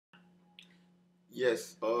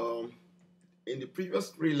Yes, in the previous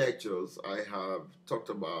three lectures, I have talked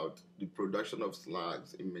about the production of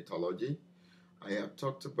slags in metallurgy. I have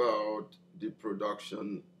talked about the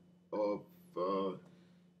production of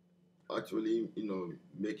actually,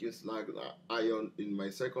 making slag iron. In my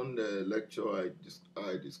second lecture,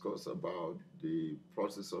 I discussed about the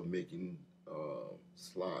process of making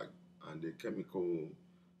slag and the chemical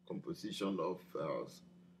composition of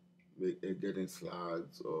getting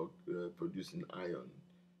slags or producing iron.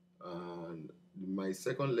 And my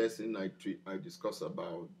second lesson, I discuss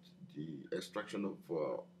about the extraction of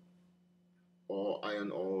ore,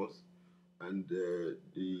 iron ores, and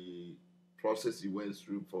the process he went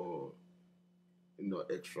through for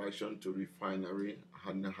extraction to refinery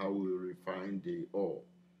and how we refine the ore.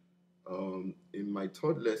 In my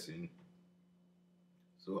third lesson,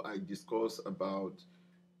 so I discuss about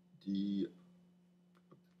the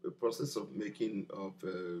process of making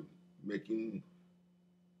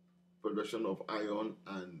production of iron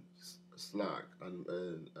and slag and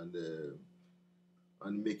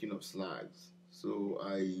making of slags. So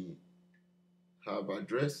I have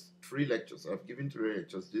addressed three lectures. I've given three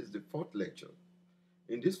lectures. This is the fourth lecture.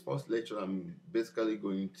 In this first lecture, I'm basically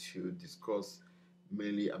going to discuss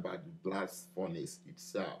mainly about the blast furnace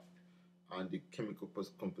itself and the chemical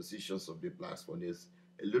compositions of the blast furnace,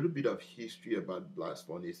 a little bit of history about blast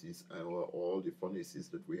furnaces and all the furnaces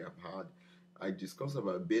that we have had. I discussed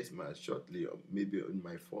about base mass shortly, or maybe in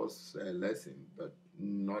my first lesson, but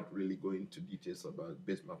not really go into details about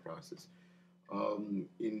base mass process.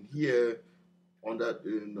 In here, on that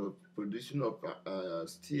production of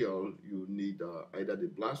steel, you need either the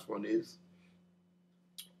blast furnace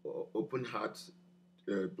or open heart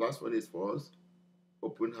blast furnace first,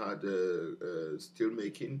 open heart steel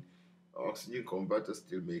making, oxygen converter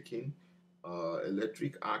steel making,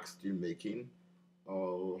 electric arc steel making,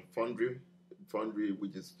 foundry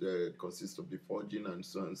which is consists of the forging and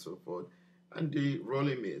so on and so forth, and the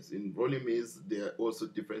rolling mills. In rolling mills, there are also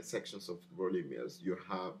different sections of rolling mills. You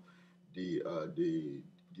have the uh, the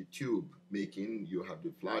the tube making, you have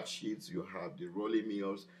the flat sheets, you have the rolling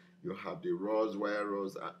mills, you have the rods, wire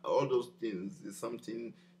rods, all those things is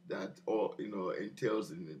something that all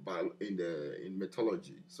entails in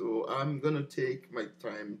metallurgy. So I'm gonna take my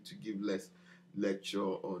time to give less lecture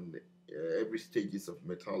on every stages of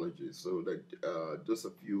metallurgy, so that those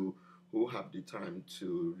of you who have the time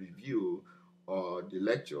to review the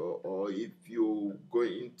lecture, or if you go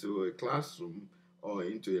into a classroom or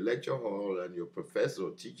into a lecture hall and your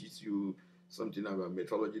professor teaches you something about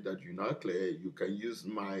metallurgy that you're not clear, you can use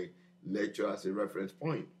my lecture as a reference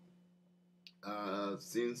point.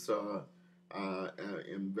 Since I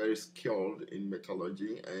am very skilled in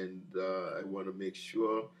metallurgy, and I want to make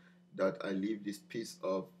sure that I leave this piece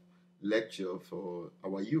of lecture for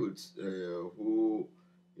our youths who,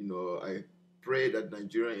 I pray that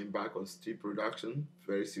Nigeria embark on steel production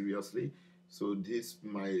very seriously. So this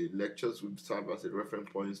my lectures will serve as a reference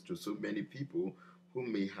point to so many people who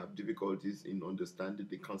may have difficulties in understanding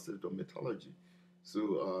the concept of metallurgy.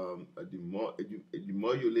 So the more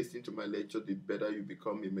you listen to my lecture, the better you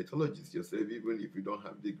become a metallurgist yourself, even if you don't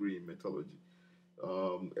have a degree in metallurgy. There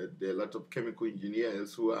are a lot of chemical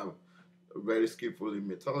engineers who are very skillful in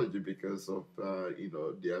metallurgy because of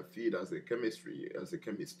their field as a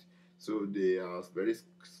chemist. So they are very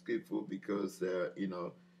skillful because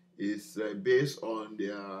it's based on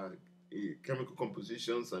their chemical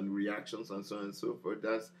compositions and reactions and so on and so forth.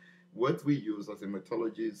 That's what we use as a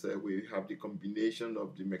metallurgist. We have the combination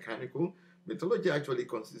of the mechanical. Metallurgy actually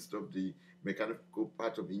consists of the mechanical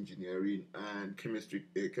part of engineering and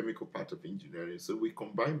chemical part of engineering. So we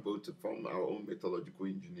combine both to form our own metallurgical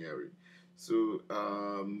engineering. So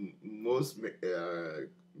most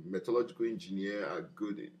metallurgical engineer are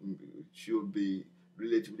good, should be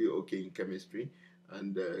relatively okay in chemistry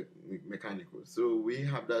and mechanical. So we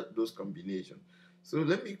have those combination. So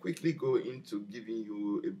let me quickly go into giving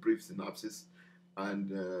you a brief synopsis,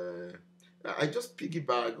 and I just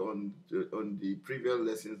piggyback on the previous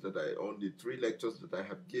lessons on the three lectures that I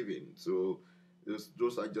have given. So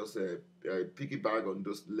those are just piggyback on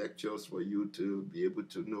those lectures for you to be able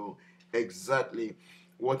to know exactly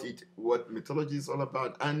what metallurgy is all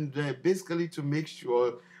about, and basically to make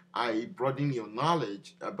sure I broaden your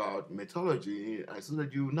knowledge about metallurgy, so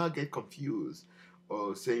that you will not get confused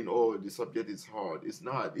or saying, "Oh, the subject is hard." It's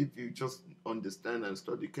not. If you just understand and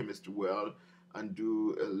study chemistry well and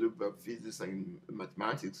do a little bit of physics and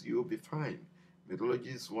mathematics, you'll be fine. Metallurgy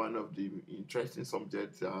is one of the interesting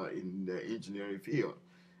subjects in the engineering field.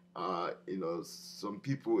 Some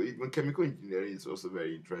people, even chemical engineering is also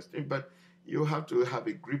very interesting, but you have to have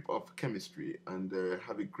a grip of chemistry and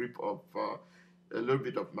have a grip of a little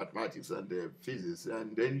bit of mathematics and physics,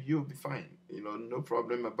 and then you'll be fine. No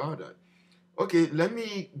problem about that. Okay, let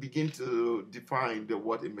me begin to define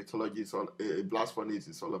what a metallurgy is all, a blast furnace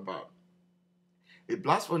is all about. A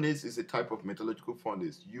blast furnace is a type of metallurgical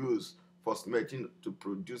furnace used for smelting to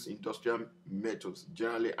produce industrial metals,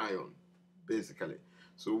 generally iron, basically.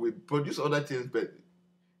 So we produce other things, but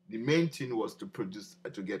the main thing was to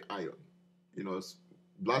get iron.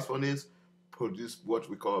 Blast furnace produce what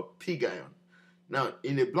we call pig iron. Now,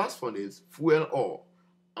 in a blast furnace, fuel ore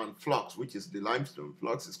and flux, which is the limestone,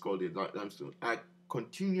 flux is called the limestone, are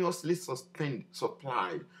continuously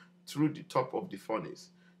supplied through the top of the furnace.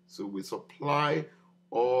 So we supply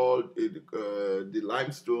all the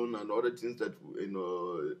limestone and other things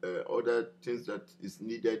that is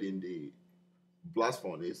needed in the blast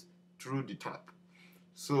furnace through the top.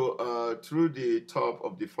 So through the top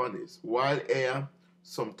of the furnace, while air,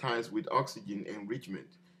 sometimes with oxygen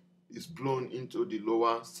enrichment, is blown into the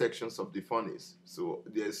lower sections of the furnace. So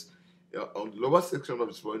there's on the lower section of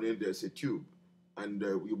the furnace, there's a tube, and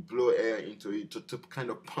you blow air into it to kind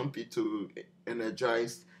of pump it to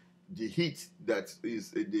energize the heat that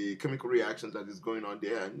is the chemical reaction that is going on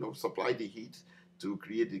there, and supply the heat to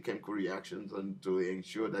create the chemical reactions and to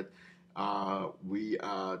ensure that we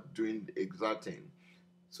are doing the exact thing.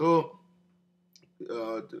 So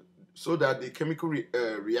that the chemical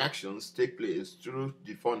reactions take place through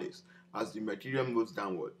the furnace as the material moves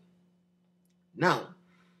downward. Now,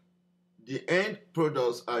 the end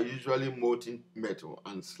products are usually molten metal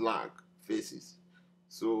and slag phases.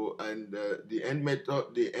 So, and the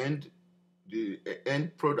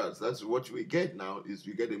end products, that's what we get now, is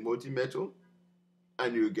you get a molten metal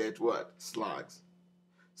and you get what? Slags.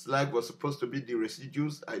 Slag was supposed to be the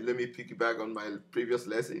residues. Let me piggyback on my previous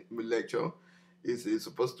lecture. Is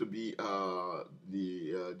supposed to be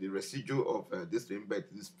the residue of this thing,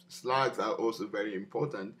 but these slags are also very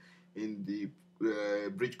important in the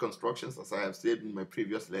bridge constructions, as I have said in my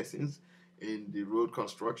previous lessons, in the road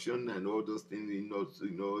construction and all those things.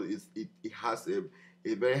 It has a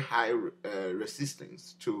very high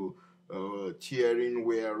resistance to tearing,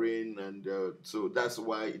 wearing, and so that's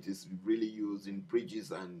why it is really used in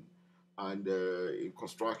bridges and in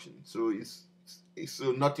construction. So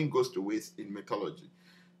nothing goes to waste in metallurgy.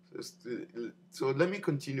 So let me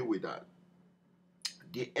continue with that.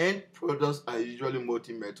 The end products are usually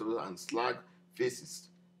molten metal and slag phases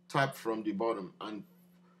tapped from the bottom and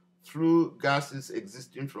through gases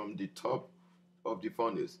existing from the top of the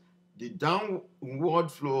furnace. The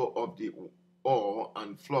downward flow of the ore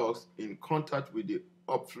and flux in contact with the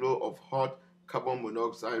upflow of hot carbon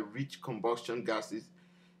monoxide rich combustion gases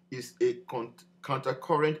is a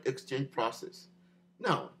countercurrent exchange process.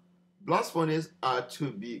 Now, blast furnaces are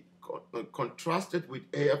to be contrasted with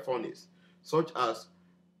air furnaces, such as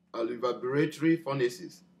laboratory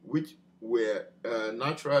furnaces, which were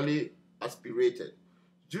naturally aspirated,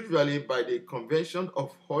 usually by the convection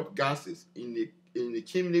of hot gases in the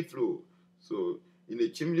chimney flue. So, in the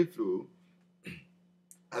chimney flue,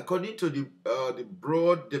 according to the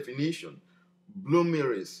broad definition,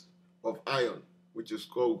 bloomeries of iron, which is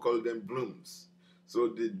called, we call them blooms. So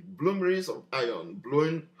the bloomeries of iron,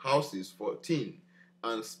 blowing houses for tin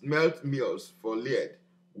and smelt mills for lead,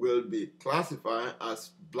 will be classified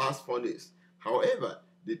as blast furnace. However,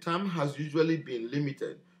 the term has usually been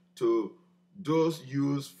limited to those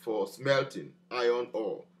used for smelting iron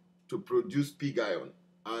ore to produce pig iron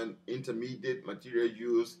and intermediate material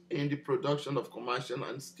used in the production of commercial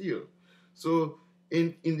and steel. So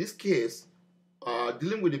in this case,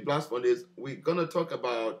 dealing with the blast furnace, we're going to talk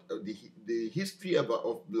about the history of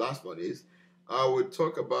blast furnace. I will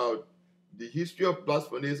talk about the history of blast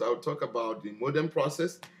furnace. I'll talk about the modern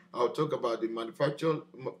process. I'll talk about the manufacture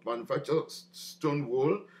stone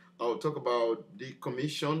wool. I'll talk about the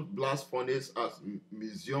commissioned blast furnace as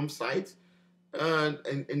museum sites.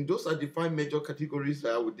 And those are the 5 major categories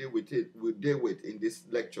that I will deal with in this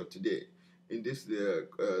lecture today.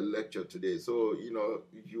 So,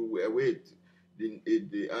 you were wait.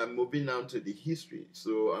 I'm moving now to the history.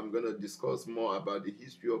 So I'm going to discuss more about the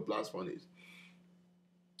history of blast furnace.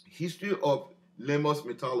 History of Lemnos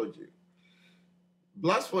metallurgy.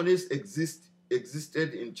 Blast furnace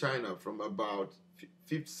existed in China from about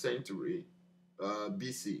 5th century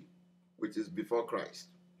BC, which is before Christ.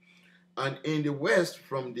 And in the West,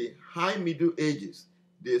 from the High Middle Ages,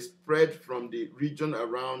 they spread from the region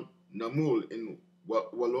around Namur in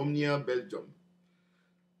Wallonia, Belgium.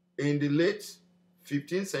 In the late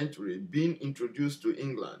 15th century, being introduced to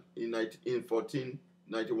England in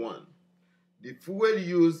 1491. The fuel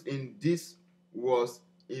used in this was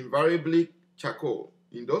invariably charcoal.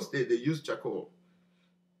 In those days, they used charcoal.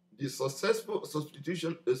 The successful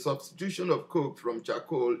substitution of coke from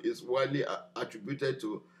charcoal is widely attributed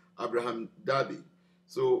to Abraham Darby.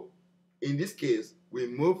 So, in this case, we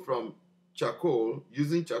move from charcoal,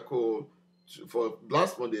 using charcoal for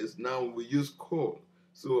blast furnace. Now we use coal.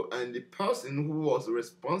 So, and the person who was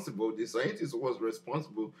responsible, the scientist who was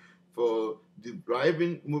responsible for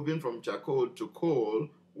moving from charcoal to coal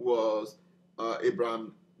was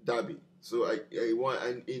Abraham Darby. So, I want,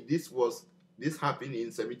 and this happened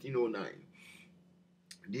in 1709.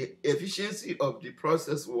 The efficiency of the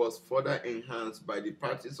process was further enhanced by the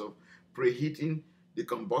practice of preheating the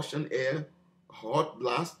combustion air, hot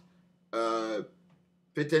blast,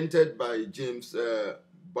 patented by James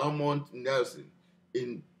Beaumont Nelson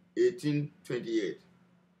in 1828.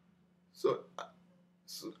 So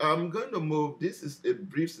I'm going to move. This is a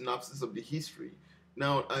brief synopsis of the history.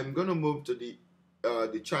 Now I'm going to move to the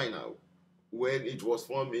China, when it was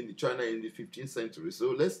formed in China in the 15th century.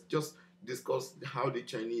 So let's just discuss how the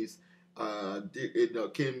Chinese were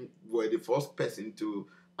the first person to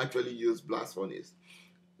actually use blast furnace.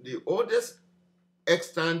 The oldest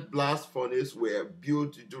extant blast furnace were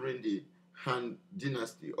built during the Han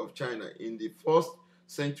Dynasty of China in the 1st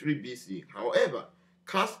century BC. However,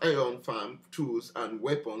 cast iron farm tools and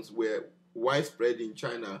weapons were widespread in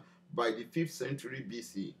China by the 5th century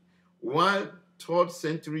BC, while 3rd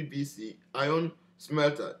century BC, iron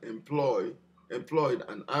smelter employed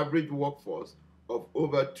an average workforce of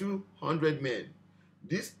over 200 men.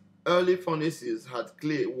 These early furnaces had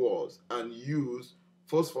clay walls and used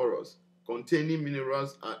phosphorus containing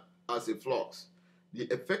minerals as a flux. The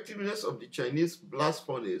effectiveness of the Chinese blast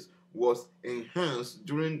furnace was enhanced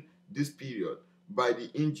during this period by the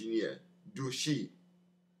engineer Du Shi,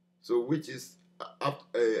 so which is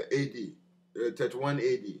AD 31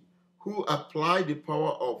 AD, who applied the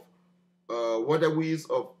power of water wheels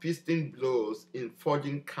of piston blows in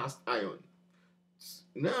forging cast iron.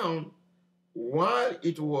 Now, while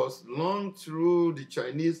it was long through the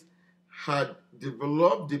Chinese had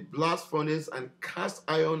developed the blast furnace and cast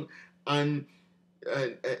iron and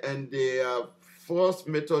their first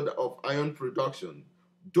method of iron production,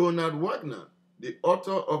 Donald Wagner, the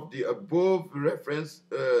author of the above reference,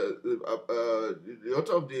 the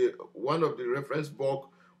author of one of the reference book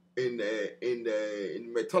in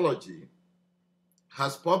metallurgy,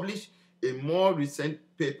 has published a more recent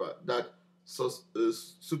paper that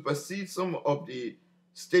supersedes some of the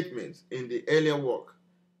statements in the earlier work.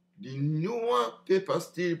 The newer paper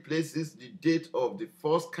still places the date of the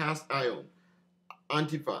first cast iron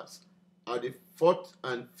artifacts at the 4th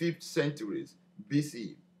and 5th centuries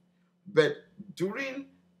BC. But during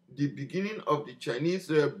the beginning of the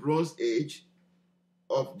Chinese Bronze Age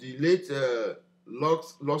of the late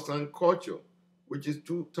Luxan culture, which is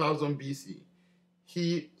 2000 BC,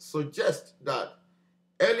 he suggests that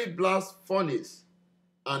early blast furnace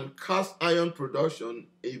and cast iron production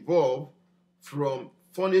evolved from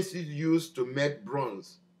furnaces used to melt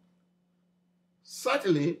bronze.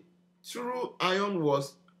 Certainly, though iron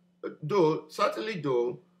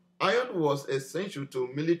was essential to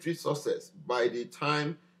military success by the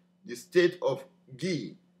time the state of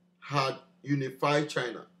Qi had unified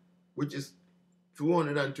China, which is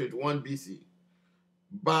 221 BC.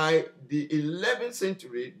 By the 11th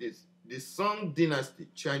century, the Song Dynasty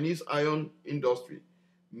Chinese iron industry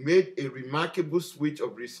made a remarkable switch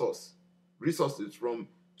of resources from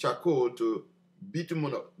charcoal to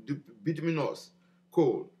bituminous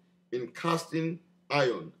coal in casting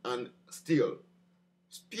iron and steel,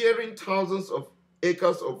 sparing thousands of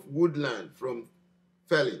acres of woodland from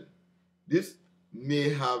felling. This may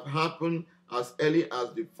have happened as early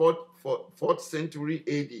as the 4th century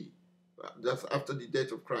AD. That's after the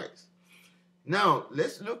death of Christ. Now,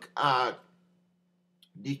 let's look at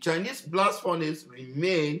the Chinese blast furnace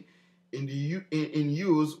remained in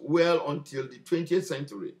use well until the 20th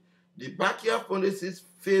century. The backyard furnaces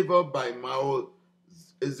favored by Mao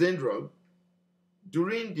Zedong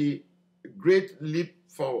during the Great Leap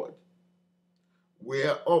Forward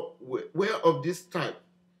were of this type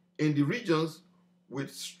in the regions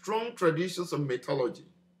with strong traditions of metallurgy.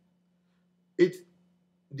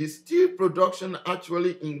 The steel production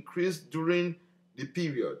actually increased during the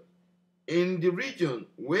period. In the region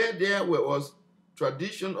where there was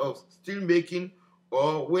tradition of steel making,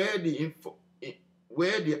 or where the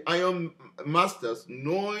iron masters,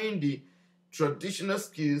 knowing the traditional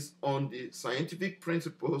skills on the scientific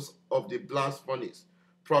principles of the blast furnace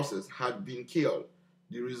process, had been killed,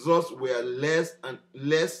 the results were less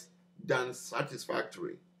than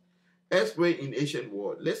satisfactory. X-ray in ancient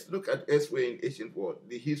world. Let's look at X-ray in ancient world,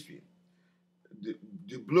 the history, the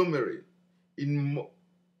bloomery.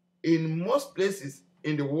 In most places,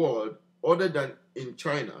 in the world other than in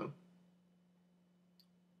China,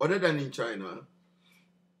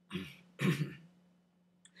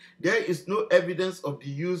 there is no evidence of the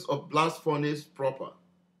use of blast furnace proper.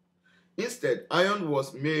 Instead, iron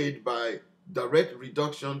was made by direct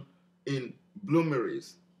reduction in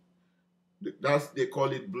bloomeries. They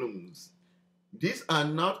call it blooms. These are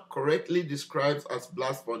not correctly described as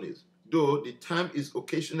blast furnace, though the term is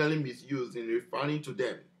occasionally misused in referring to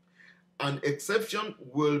them. An exception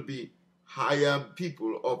will be Haya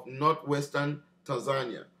people of northwestern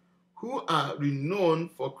Tanzania, who are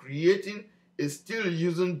renowned for creating a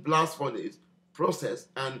steel-using blast furnace process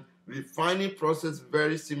and refining process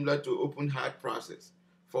very similar to open heart process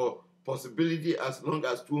for possibility as long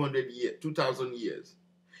as 2,000 years.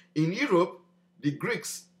 In Europe, the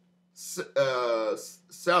Greeks, Celts,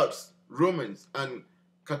 Romans, and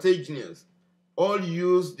Carthaginians all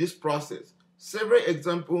used this process. Several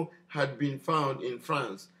examples had been found in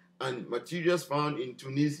France, and materials found in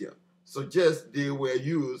Tunisia suggest they were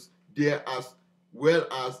used there as well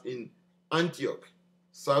as in Antioch,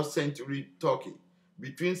 South Century Turkey,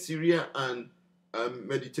 between Syria and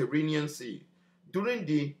Mediterranean Sea. During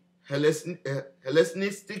the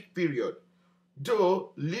Hellenistic period,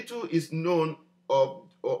 though little is known of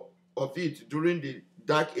it during the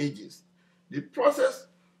Dark Ages, the process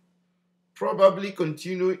probably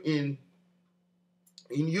continued in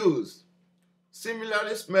use.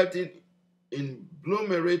 Similarly, smelting in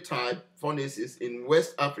bloomery-type furnaces in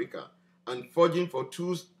West Africa and forging for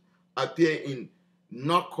tools appear in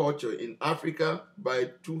knot culture in Africa by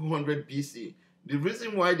 200 BC. The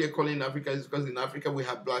reason why they're calling Africa is because in Africa we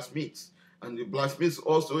have blacksmiths, and the blacksmiths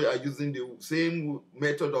also are using the same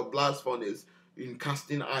method of blast furnace in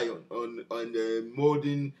casting iron on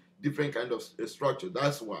molding different kind of structure.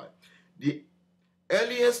 That's why the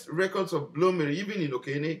earliest records of bloomery, even in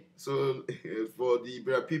Okene, so for the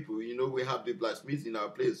Ibera people, we have the blacksmiths in our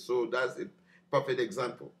place, so that's a perfect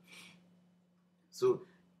example. So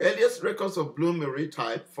earliest records of bloomery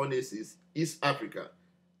type furnaces East Africa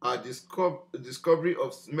are discovery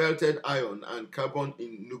of smelted iron and carbon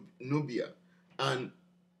in Nubia and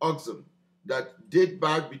Oxum that date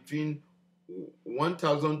back between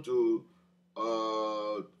 1000 to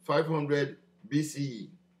 500 BCE.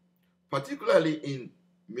 Particularly in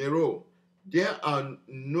Meroe, there are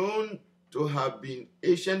known to have been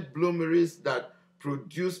ancient bloomeries that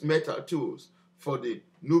produced metal tools for the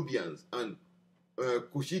Nubians and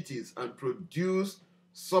Cushites and produced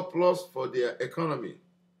surplus for their economy.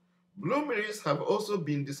 Bloomeries have also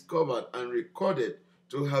been discovered and recorded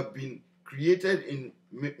to have been created in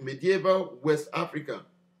medieval West Africa,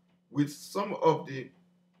 with some of the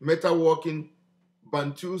metalworking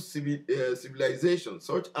Bantu civilizations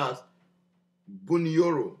such as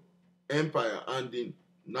Bunyoro Empire and the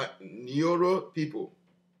Nioro people.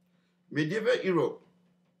 Medieval Europe,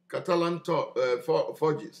 Catalan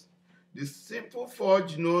forges. The simple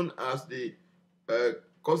forge known as the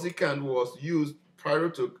Corsican was used prior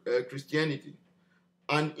to Christianity.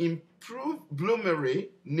 An improved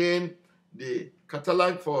bloomery named the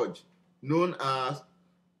Catalan forge, known as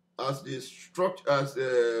the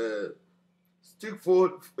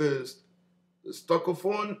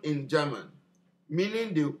Stockophone in German,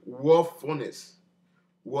 meaning the wharf furnace,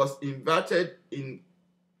 was invented in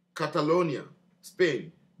Catalonia,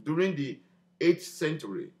 Spain, during the 8th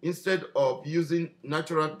century. Instead of using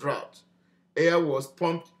natural draught, air was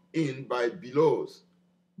pumped in by bellows,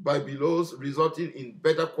 resulting in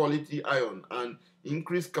better quality iron and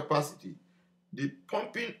increased capacity. The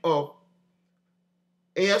pumping of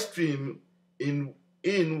airstream in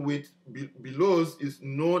with bellows is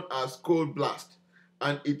known as cold blast,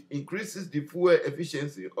 and it increases the fuel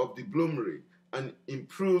efficiency of the bloomery and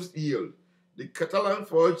improves yield. The Catalan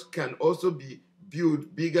forge can also be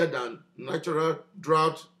built bigger than natural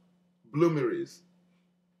draught bloomeries.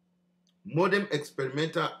 Modern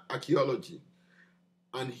experimental archaeology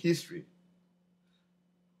and history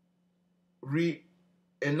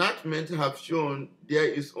reenactment have shown there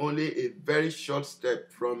is only a very short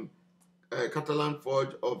step from Catalan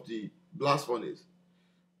forge of the blast furnace,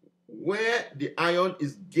 where the iron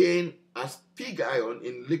is gained as pig iron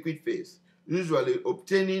in liquid phase. Usually,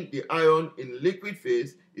 obtaining the iron in liquid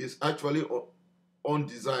phase is actually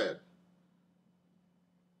undesired,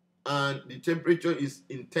 and the temperature is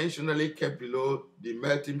intentionally kept below the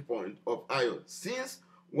melting point of iron, since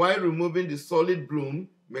while removing the solid bloom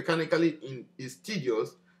mechanically is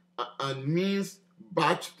tedious and means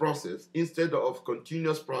batch process instead of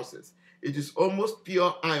continuous process. It is almost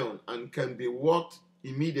pure iron and can be worked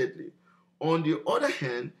immediately. On the other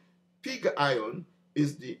hand, pig iron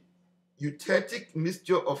is the eutectic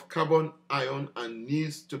mixture of carbon, iron, and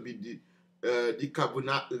needs to be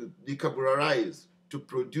decarburized to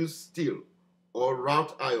produce steel or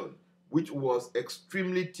wrought iron, which was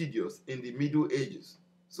extremely tedious in the Middle Ages.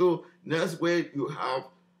 So that's where you have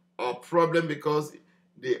a problem, because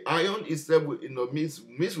the iron itself,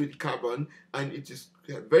 mixed with carbon, and it is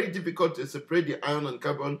very difficult to separate the iron and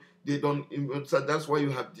carbon. They don't. So that's why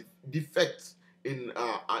you have defects in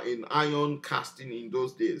iron casting in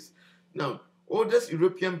those days. Now, oldest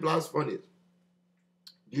European blast furnace.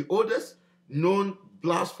 The oldest known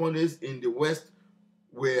blast furnace in the West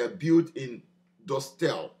were built in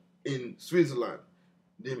Dostel in Switzerland,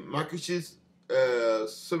 the Märkisches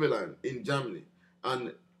Sauerland in Germany,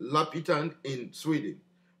 and Lapitan in Sweden,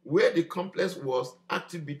 where the complex was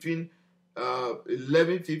active between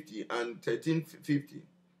 1150 and 1350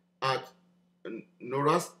 at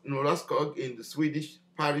Noraskog in the Swedish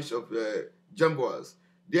parish of Jamboas.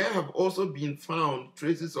 There have also been found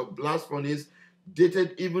traces of blast furnace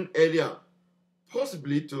dated even earlier,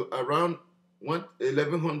 possibly to around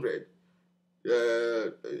 1100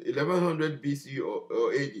 BC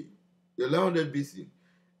or AD, 1100 BC.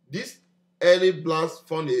 These early blast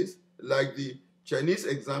furnaces, like the Chinese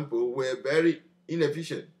example, were very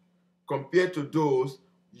inefficient compared to those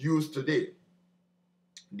used today.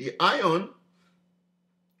 The iron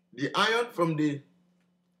from the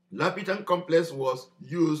Lapitan complex was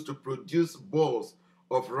used to produce balls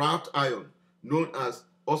of wrought iron known as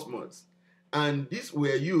osmium, and these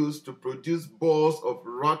were used to produce balls of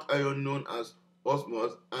wrought iron known as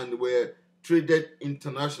osmium and were traded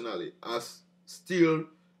internationally as steel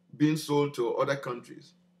being sold to other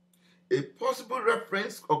countries. A possible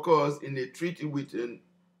reference occurs in a treaty with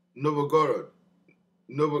Novgorod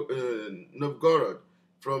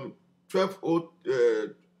from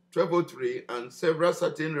 1203, and several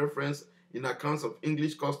certain references in accounts of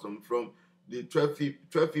English custom from the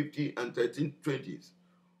 1250 and 1320s.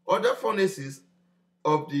 Other furnaces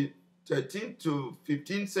of the 13th to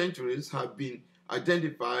 15th centuries have been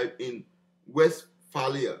identified in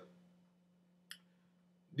Westphalia.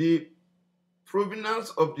 The provenance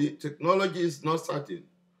of the technology is not certain.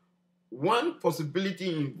 One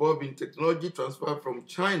possibility involving technology transfer from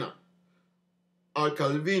China,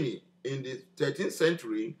 Al-Calvini in the 13th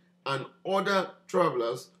century, and other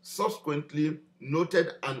travelers subsequently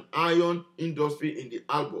noted an iron industry in the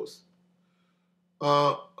Alborz,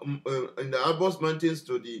 in the Alborz Mountains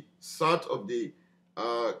to the south of the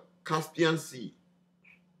Caspian Sea.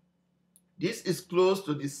 This is close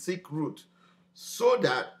to the Silk Route, so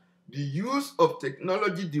that the use of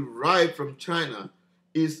technology derived from China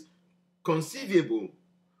is conceivable.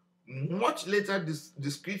 Much later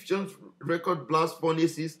descriptions record blast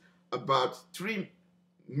furnaces about 3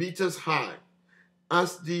 meters high.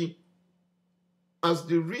 As they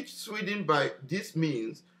reach Sweden by this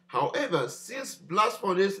means, however, since blast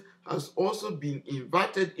furnace has also been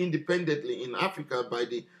invented independently in Africa by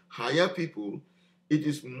the higher people, it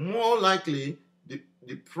is more likely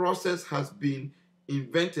the process has been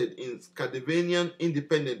invented in Scandinavia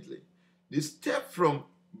independently. The step from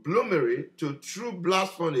bloomery to true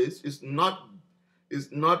blast furnace is not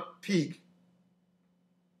big.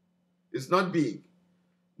 It's not big.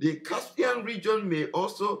 The Caspian region may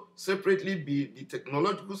also separately be the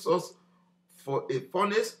technological source for a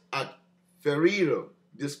furnace at Ferrero,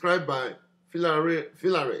 described by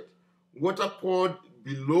Filaret, water poured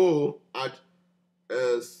below at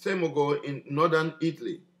Semogo in northern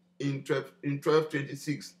Italy in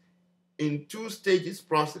 1226, in 2 stages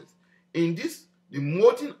process. In this, the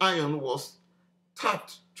molten iron was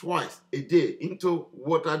tapped twice a day into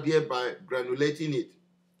water, thereby granulating it.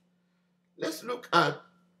 Let's look at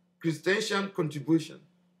Crustacean contribution.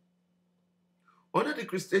 Under the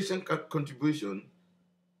Crustacean contribution,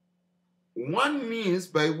 one means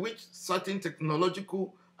by which certain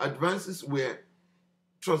technological advances were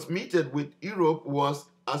transmitted with Europe was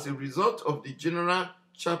as a result of the general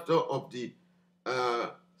chapter of the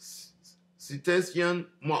Cistercian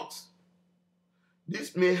monks.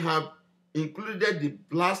 This may have included the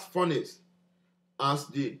blast furnace, as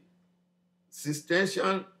the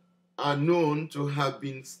Cistercians are known to have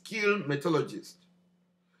been skilled metallurgists.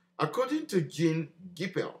 According to Jean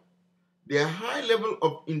Gippel, their high level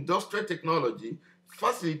of industrial technology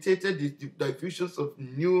facilitated the diffusion of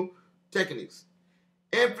new techniques.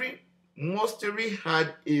 Every monastery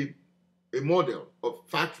had a model of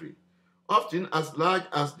factory, often as large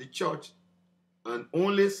as the church and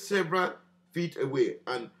only several feet away,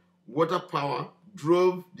 and water power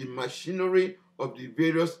drove the machinery of the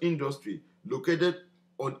various industries located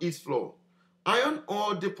on its floor. Iron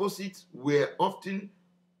ore deposits were often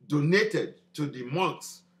donated to the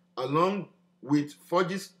monks along with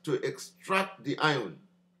forges to extract the iron.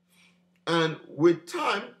 And with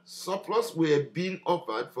time, surplus were being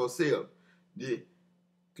offered for sale. The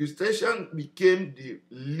Crustacean became the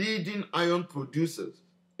leading iron producers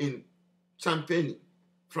in Champagne,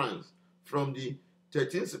 France, from the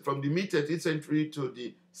mid-13th century to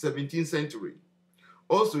the 17th century,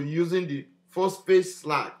 also using the phosphate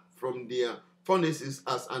slag from their furnaces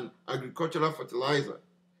as an agricultural fertilizer.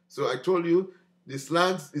 So I told you the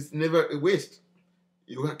slags is never a waste.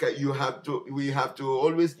 We have to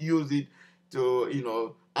always use it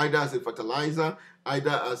to, either as a fertilizer,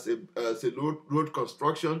 either as a road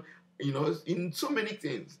construction, in so many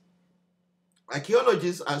things.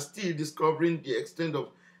 Archaeologists are still discovering the extent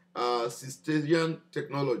of Cistercian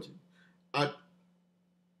technology. At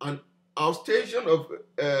an outstation of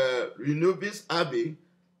Renobis Abbey,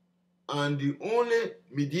 and the only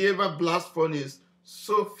medieval blast furnace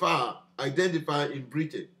so far identified in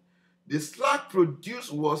Britain, the slag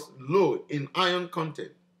produced was low in iron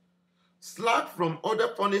content. Slag from other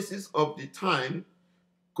furnaces of the time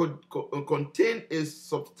could contain a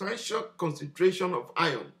substantial concentration of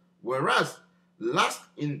iron, whereas last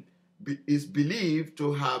is believed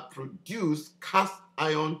to have produced cast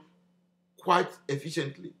iron quite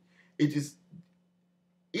efficiently. Its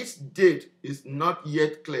date is not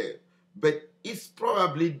yet clear, but it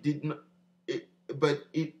probably did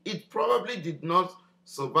not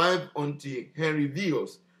survive until Henry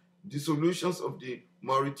Vill's dissolutions of the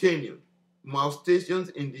Mauritanian stations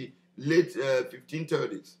in the late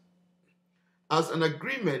 1530s. As an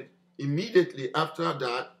agreement immediately after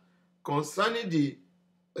that concerning the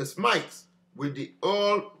Smythes with the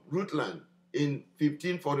Earl Rutland in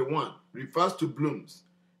 1541 refers to blooms.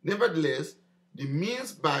 Nevertheless, the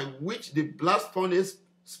means by which the blast furnace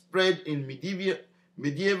spread in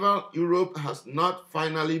medieval Europe has not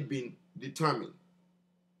finally been determined.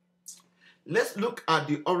 Let's look at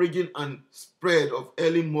the origin and spread of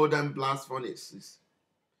early modern blast furnaces.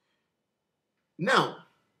 Now,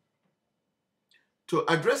 to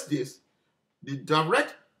address this, the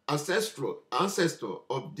direct ancestor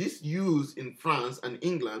of this use in France and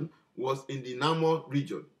England was in the Namur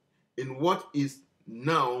region, in what is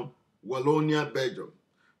now Wallonia, Belgium.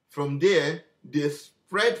 From there, they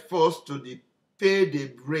spread first to the Pays de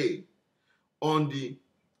Bray on the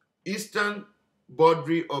eastern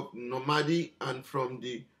boundary of Normandy, and from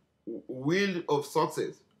the Wheel of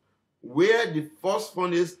Success, where the first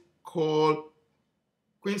furnace called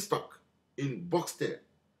Queenstock in Boxtel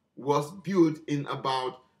was built in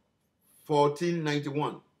about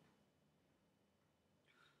 1491,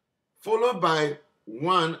 followed by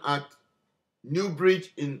one at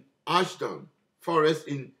Newbridge in Ashdown Forest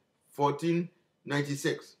in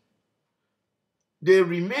 1496. They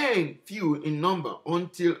remained few in number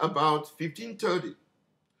until about 1530,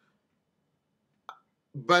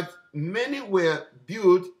 but many were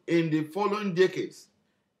built in the following decades,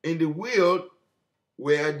 in the world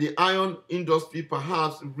where the iron industry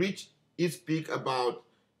perhaps reached its peak about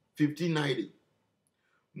 1590.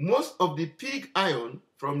 Most of the pig iron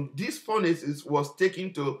from these furnaces was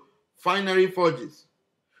taken to finery forges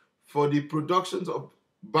for the production of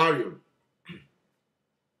barium.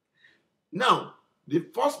 Now, the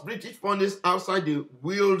first British furnace outside the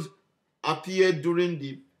Wales appeared during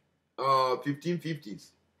the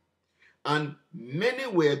 1550s, and many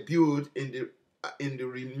were built in the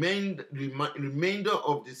remainder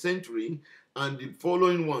of the century and the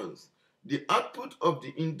following ones. The output of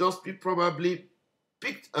the industry probably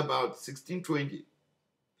peaked about 1620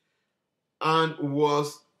 and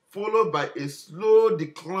was followed by a slow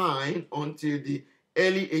decline until the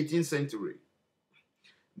early 18th century.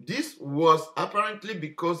 This was apparently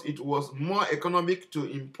because it was more economic to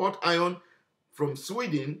import iron from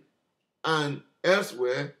Sweden and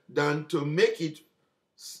elsewhere than to make it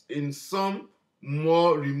in some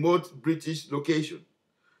more remote British location.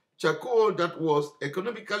 Charcoal that was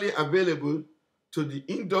economically available to the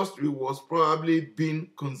industry was probably being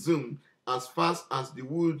consumed as fast as the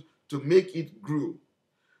wood to make it grew.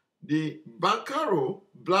 The Bancaro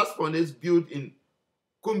blast furnace built in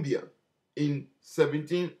Cumbia in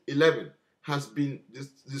 1711 has been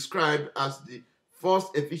described as the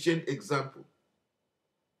first efficient example.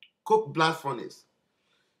 Coke blast furnace.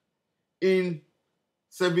 In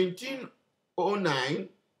 1709,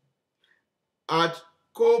 at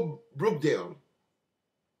Coe-Brookdale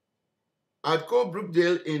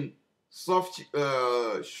in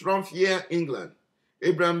Shropshire, England,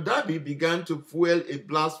 Abraham Darby began to fuel a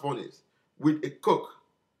blast furnace with a coke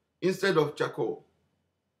instead of charcoal.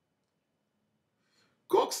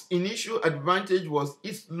 Coke's initial advantage was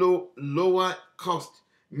its lower cost,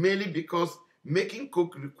 mainly because Making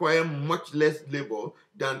coke requires much less labor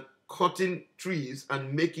than cutting trees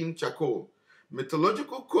and making charcoal.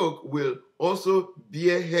 Metallurgical coke will also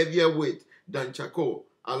bear heavier weight than charcoal,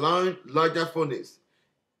 allowing larger furnace.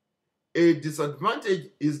 A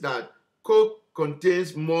disadvantage is that coke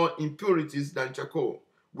contains more impurities than charcoal,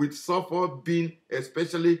 with sulfur being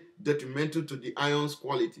especially detrimental to the iron's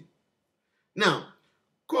quality. Now,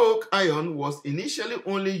 coke iron was initially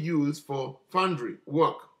only used for foundry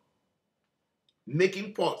work,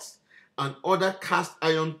 making pots and other cast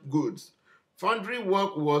iron goods. Foundry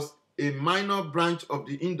work was a minor branch of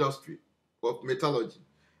the industry of metallurgy.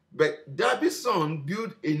 But Darby's son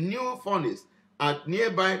built a new furnace at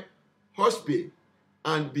nearby Hushby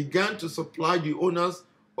and began to supply the owners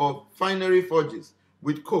of finery forges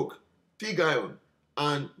with coke, pig iron,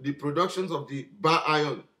 and the productions of the bar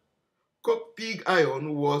iron. Coke pig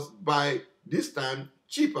iron was by this time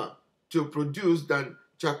cheaper to produce than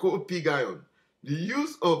charcoal pig iron. The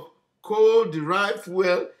use of coal-derived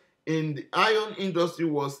fuel in the iron industry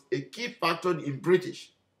was a key factor in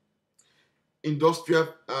British industrial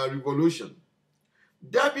revolution.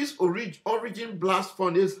 Derby's origin blast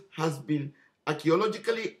furnace has been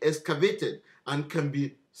archaeologically excavated and can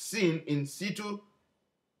be seen in situ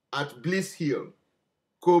at Bliss Hill,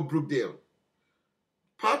 Coalbrookdale.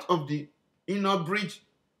 Part of the Inner Bridge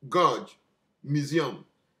Gorge Museum.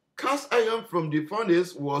 Cast iron from the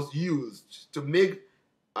furnace was used to make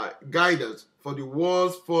girders for the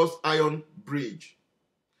world's first iron bridge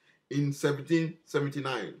in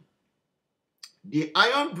 1779. The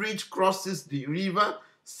iron bridge crosses the river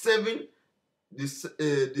Severn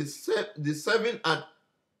at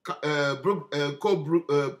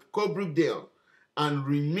Coalbrookdale and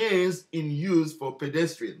remains in use for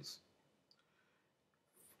pedestrians.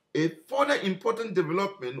 A further important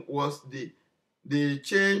development was the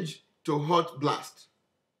change to hot blast.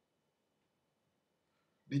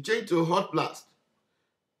 The change to hot blast,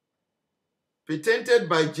 patented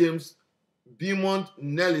by James Beaumont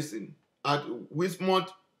Nelson at Wismont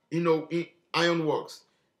Iron Works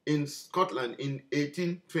in Scotland in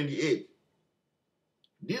 1828.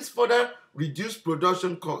 This further reduced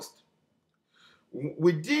production cost.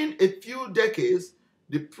 Within a few decades,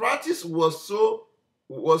 the practice was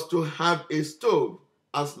to have a stove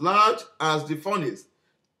as large as the furnace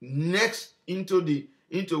next into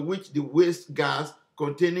which the waste gas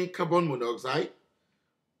containing carbon monoxide,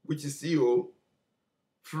 which is CO,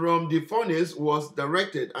 from the furnace was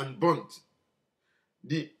directed and burnt.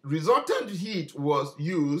 The resultant heat was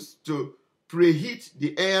used to preheat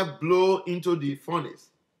the air blown into the furnace.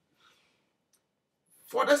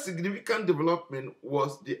 Further significant development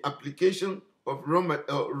was the application of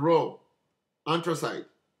raw anthracite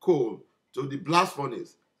coal to the blast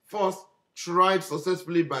furnace, first tried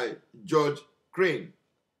successfully by George Crane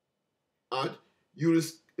at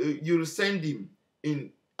Urusendim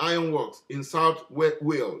in Ironworks in South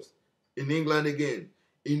Wales, in England again,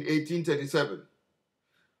 in 1837.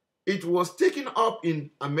 It was taken up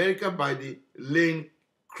in America by the Lane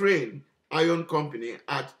Crane Iron Company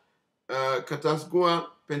at Katascoa,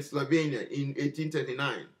 Pennsylvania in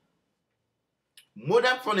 1839.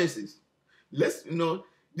 Modern furnaces.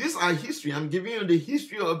 These are history. I'm giving you the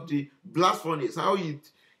history of the blast furnace, how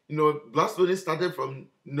blast furnace started from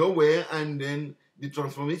nowhere, and then the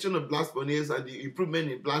transformation of blast furnace and the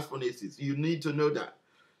improvement in blast furnaces. You need to know that.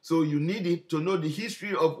 So you need to know the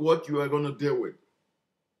history of what you are going to deal with.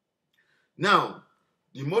 Now,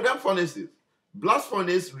 the modern furnaces. Blast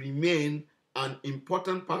furnaces remain an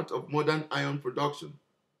important part of modern iron production.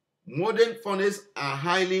 Modern furnaces are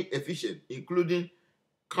highly efficient, including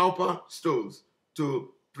copper stoves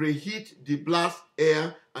to preheat the blast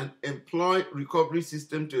air and employ recovery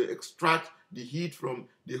system to extract the heat from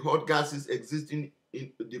the hot gases existing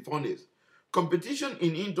in the furnace. Competition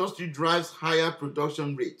in industry drives higher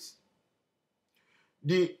production rates.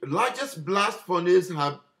 The largest blast furnace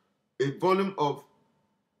have a volume of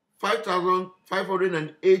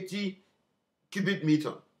 5,580 cubic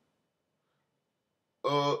meter.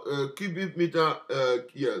 Cubic meter,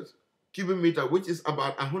 which is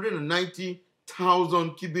about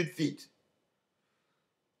 190,000 cubic feet,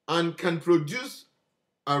 and can produce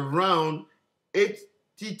around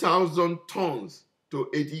 80,000 tons to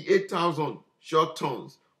 88,000 short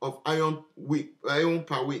tons of iron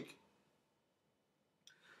per week.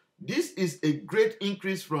 This is a great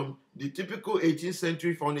increase from the typical 18th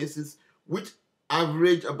century furnaces, which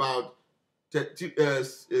average about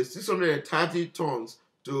 630 tons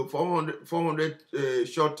to 400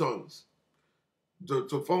 short tons, to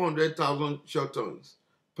 400,000 short tons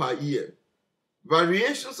per year.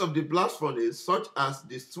 Variations of the blast furnace, such as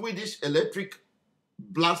the Swedish electric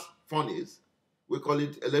blast furnace, we call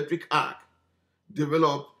it electric arc,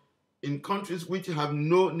 developed in countries which have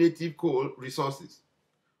no native coal resources.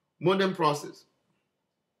 Modern process.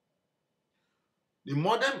 The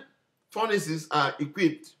modern furnaces are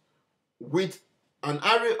equipped with an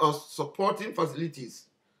array of supporting facilities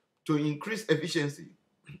to increase efficiency,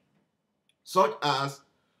 such as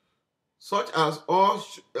all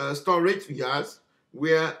storage yards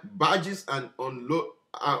where barges are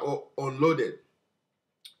unloaded.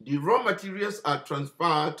 The raw materials are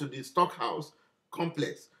transferred to the stockhouse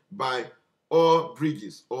complex by ore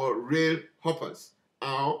bridges or rail hoppers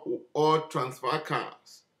or transfer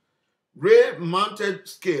cars. Rail-mounted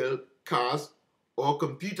scale cars or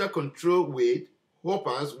computer-controlled weight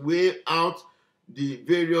hoppers weigh out the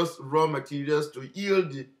various raw materials to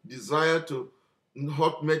yield the desired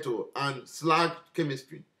hot metal and slag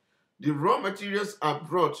chemistry. The raw materials are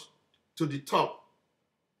brought to the top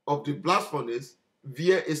of the blast furnace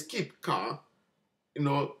via a skip car.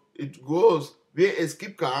 It goes via a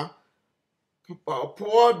skip car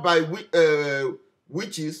powered by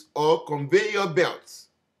witches or conveyor belts.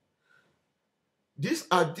 These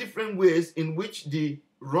are different ways in which the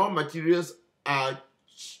raw materials are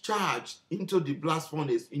charged into the blast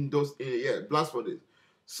furnace in those blast furnaces.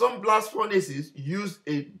 Some blast furnaces use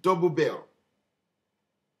a double bell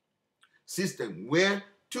system where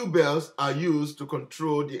two bells are used to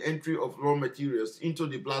control the entry of raw materials into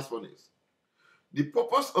the blast furnace. The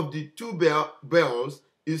purpose of the two bells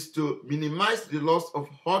is to minimize the loss of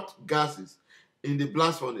hot gases in the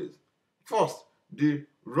blast furnace. First, the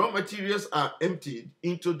raw materials are emptied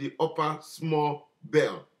into the upper small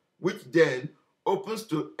bell, which then opens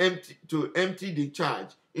to empty the charge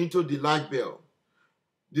into the large bell.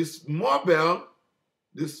 The small bell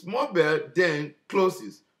then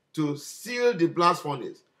closes to seal the blast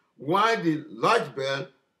furnace, while the large bell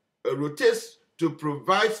rotates to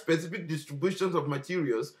provide specific distributions of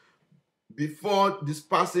materials before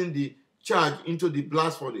dispersing the charge into the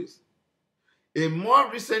blast furnace. A more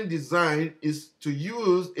recent design is to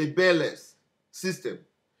use a bellless system.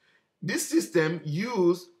 This system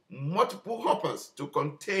uses multiple hoppers to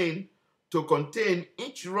contain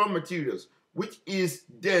each raw materials, which is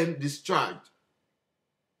then discharged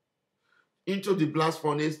into the blast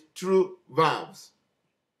furnace through valves.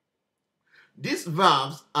 These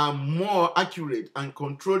valves are more accurate and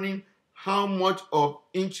controlling how much of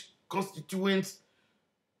each constituent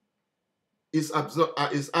is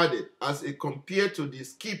added as compared to the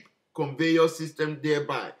skip conveyor system,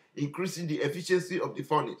 thereby increasing the efficiency of the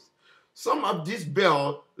furnace. Some of these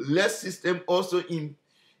bell-less systems also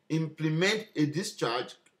implement a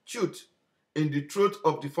discharge chute in the throat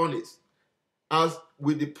of the furnace, as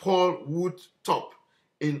with the pole wood top,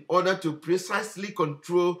 in order to precisely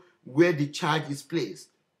control where the charge is placed.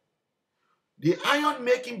 The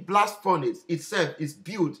iron-making blast furnace itself is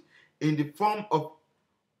built in the form of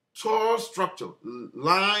tall structure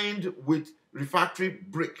lined with refractory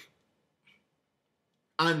brick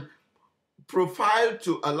and profiled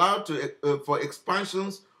to allow for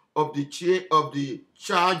expansions of the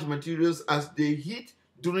charged materials as they heat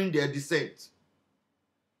during their descent,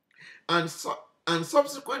 and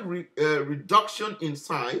subsequent reduction in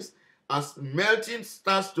size as melting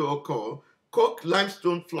starts to occur. Coke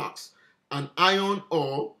limestone flux and iron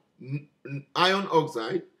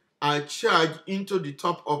oxide are charged into the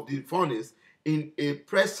top of the furnace in a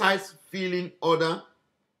precise filling order,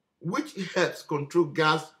 which helps control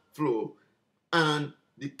gas flow and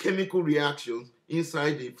the chemical reactions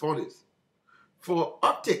inside the furnace. For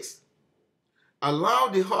optics, allow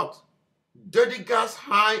the hot, dirty gas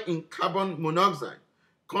high in carbon monoxide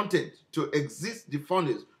content to exit the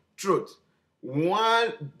furnace throat,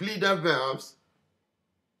 while bleeder valves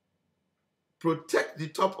protect the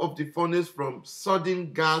top of the furnace from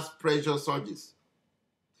sudden gas pressure surges.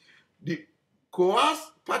 The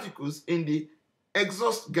coarse particles in the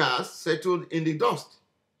exhaust gas settle in the dust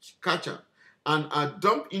catcher and are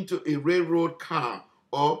dumped into a railroad car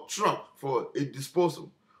or truck for a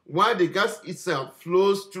disposal, while the gas itself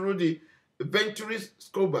flows through the venturi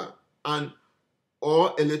scrubber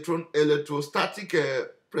or electrostatic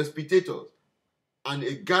precipitators and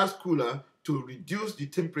a gas cooler to reduce the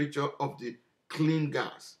temperature of the clean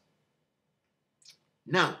gas.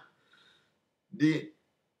 Now, the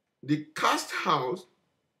cast house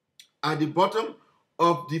at the bottom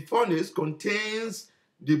of the furnace contains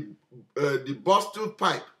the bustle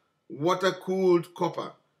pipe, water-cooled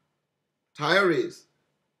copper, tires,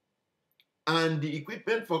 and the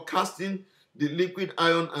equipment for casting the liquid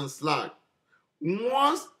iron and slag.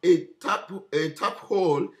 Once a tap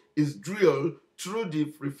hole is drilled through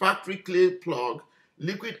the refractory clay plug,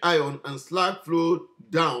 liquid iron and slag flow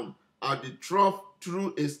down at the trough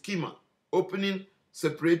through a skimmer, opening,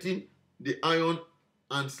 separating the iron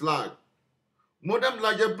and slag. Modern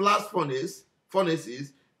larger blast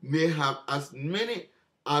furnaces may have as many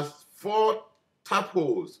as 4 tap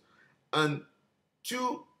holes and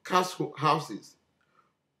 2 cast houses.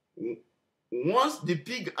 Once the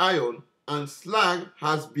pig iron and slag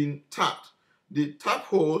has been tapped, the tap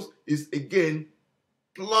holes is again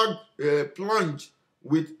plunged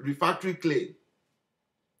with refractory clay.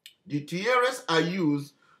 The tuyeres are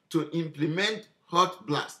used to implement hot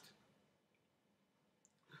blast,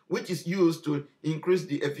 which is used to increase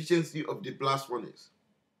the efficiency of the blast furnace.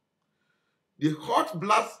 The hot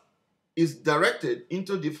blast is directed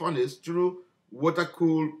into the furnace through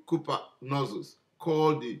water-cooled copper nozzles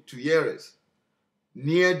called the tuyeres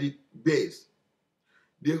near the base.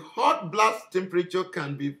 The hot blast temperature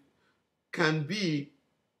can be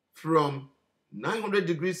from 900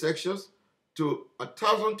 degrees Celsius to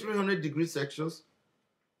 1,300 degrees Celsius,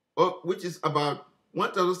 which is about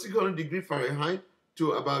 1,600 degrees Fahrenheit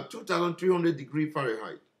to about 2,300 degrees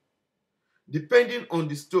Fahrenheit, depending on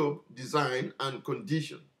the stove design and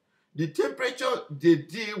condition. The temperature they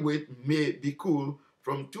deal with may be cool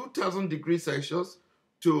from 2,000 degrees Celsius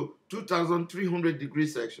to 2,300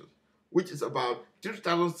 degrees Celsius, which is about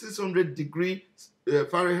 3,600 degrees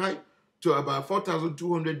Fahrenheit to about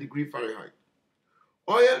 4,200 degrees Fahrenheit.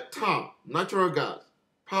 Oil, tar, natural gas,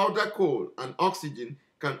 powder coal, and oxygen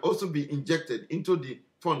can also be injected into the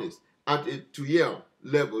furnace at a tuyere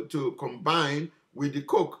level to combine with the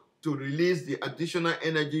coke to release the additional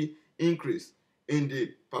energy increase in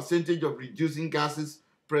the percentage of reducing gases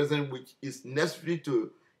present, which is necessary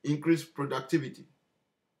to increase productivity.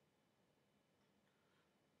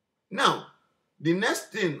 Now, the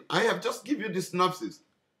next thing, I have just given you the synopsis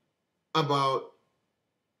about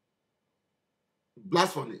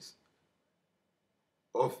blast furnace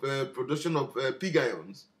of production of pig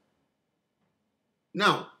irons.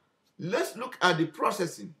 Now, let's look at the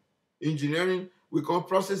processing engineering. We call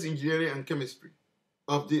process engineering and chemistry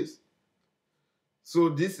of this. So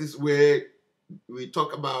this is where we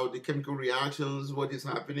talk about the chemical reactions, what is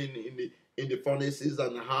happening in the furnaces,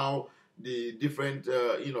 and how the different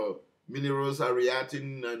minerals are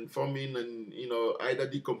reacting and forming, and either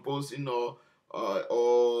decomposing or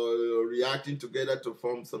reacting together to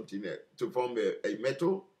form something, to form a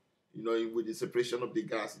metal, with the separation of the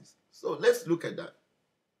gases. So let's look at that.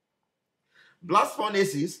 Blast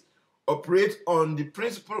furnaces operate on the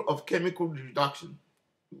principle of chemical reduction,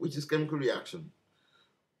 which is chemical reaction,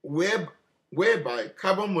 whereby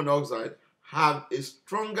carbon monoxide have a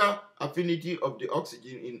stronger affinity of the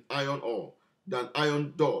oxygen in iron ore than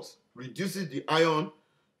iron does, reduces the iron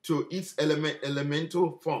to its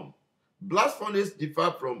elemental form. Blast furnaces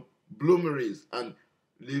differ from bloomeries and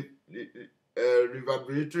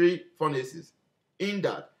reverberatory furnaces in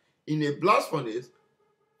that in a blast furnace,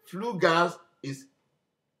 flue gas is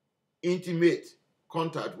intimate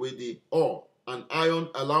contact with the ore and iron,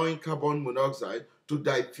 allowing carbon monoxide to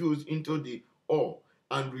diffuse into the ore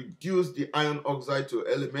and reduce the iron oxide to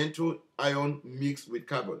elemental iron mixed with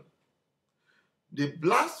carbon. The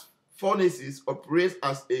blast furnaces operate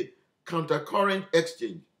as a countercurrent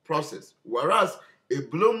exchange process, whereas a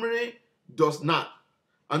bloomery does not.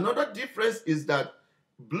 Another difference is that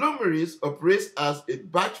bloomeries operates as a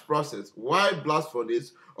batch process, while blast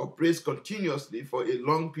furnace operates continuously for a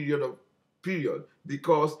long period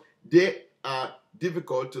because they are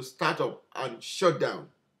difficult to start up and shut down.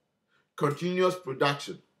 Continuous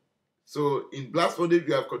production. So in blast furnace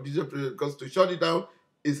you have continuous production because to shut it down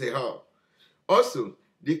is a hard. Also,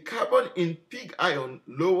 the carbon in pig iron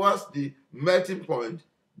lowers the melting point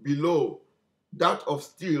below that of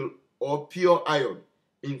steel or pure iron.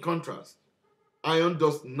 In contrast, iron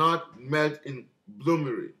does not melt in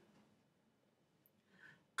bloomery.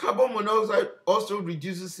 Carbon monoxide also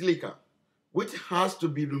reduces silica, which has to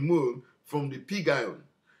be removed from the pig iron.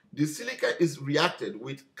 The silica is reacted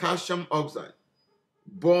with calcium oxide,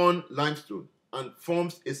 born limestone, and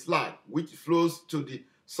forms a slag which flows to the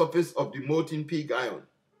surface of the molten pig iron.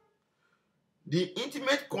 The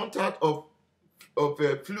intimate contact of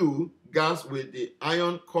a flue gas with the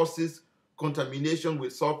iron causes contamination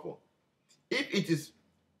with sulfur. If it is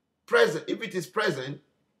present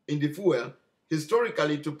in the fuel,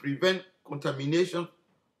 historically, to prevent contamination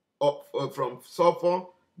from sulfur,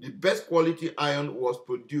 the best quality iron was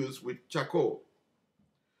produced with charcoal.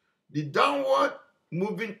 The downward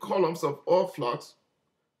moving columns of all flux,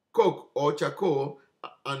 coke or charcoal,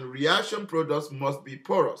 and reaction products must be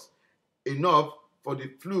porous enough for the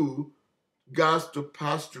flue gas to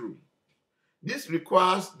pass through. This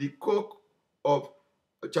requires the coke of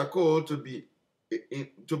charcoal to be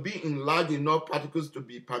to be in large enough particles to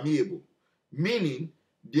be permeable, meaning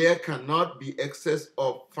there cannot be excess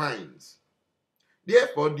of fines.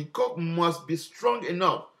 Therefore, the coke must be strong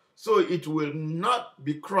enough so it will not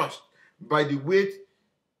be crushed by the weight,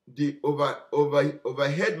 the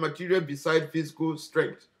overhead material beside physical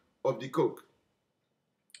strength of the coke.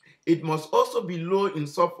 It must also be low in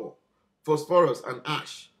sulfur, phosphorus, and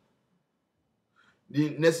ash.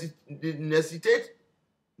 This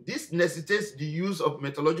necessitates the use of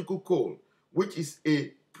metallurgical coal, which is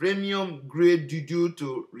a premium grade due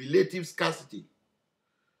to relative scarcity.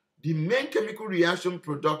 The main chemical reaction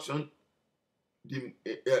production, the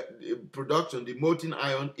molten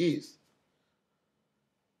iron is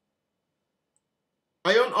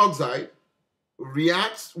iron oxide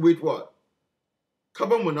reacts with what?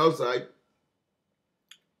 Carbon monoxide,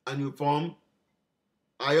 and you form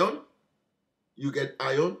iron. You get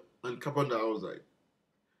iron and carbon dioxide.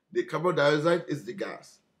 The carbon dioxide is the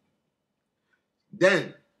gas.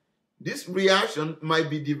 Then, this reaction might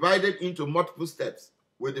be divided into multiple steps,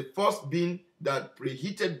 with the first being that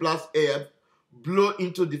preheated blast air blow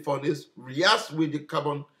into the furnace reacts with the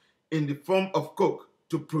carbon in the form of coke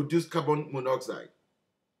to produce carbon monoxide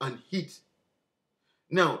and heat.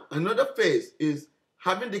 Now, another phase is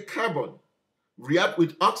having the carbon react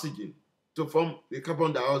with oxygen to form the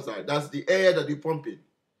carbon dioxide. That's the air that you pump in.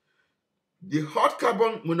 The hot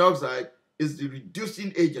carbon monoxide is the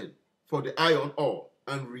reducing agent for the iron ore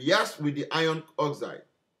and reacts with the iron oxide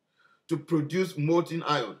to produce molten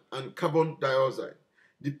iron and carbon dioxide.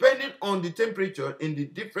 Depending on the temperature in the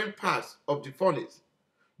different parts of the furnace,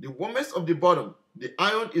 the warmest of the bottom, the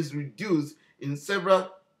iron is reduced in several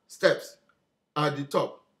steps at the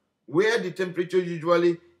top, where the temperature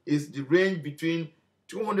usually is the range between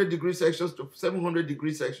 200 degrees Celsius to 700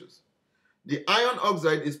 degrees Celsius. The iron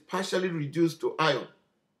oxide is partially reduced to iron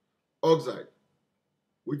oxide,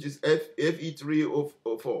 which is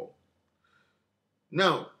Fe3O4.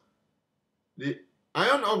 Now, the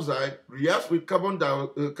iron oxide reacts with carbon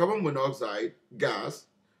monoxide gas,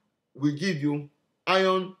 will give you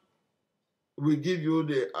iron, will give you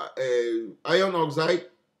the iron oxide,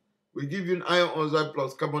 will give you an iron oxide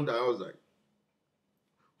plus carbon dioxide.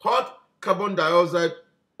 Hot carbon dioxide,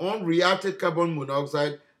 unreacted carbon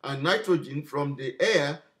monoxide, and nitrogen from the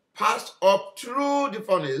air pass up through the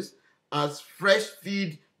furnace as fresh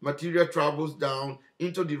feed material travels down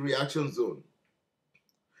into the reaction zone.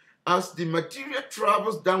 As the material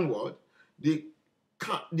travels downward, the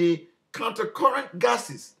countercurrent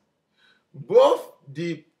gases, both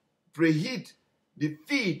the preheat, the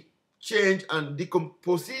feed, change and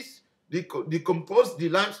decompose the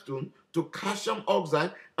limestone to calcium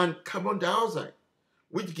oxide and carbon dioxide,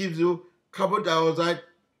 which gives you carbon dioxide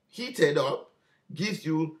heated up, gives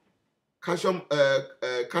you calcium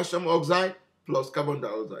oxide plus carbon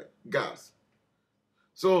dioxide gas.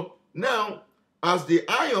 So now, as the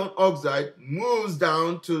iron oxide moves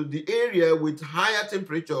down to the area with higher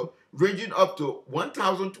temperature, ranging up to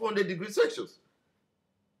 1,200 degrees Celsius,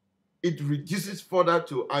 it reduces further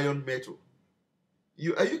to iron metal.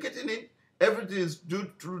 Are you getting it? Everything is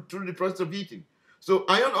due through the process of heating. So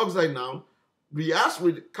iron oxide now reacts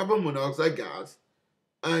with carbon monoxide gas,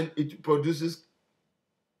 and it produces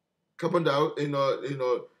carbon dioxide.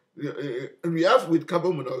 Reacts with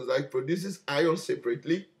carbon monoxide, produces iron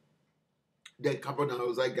separately, then carbon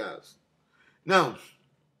dioxide gas. Now,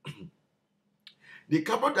 the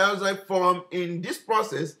carbon dioxide formed in this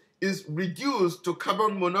process is reduced to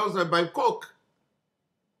carbon monoxide by coke.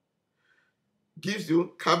 Gives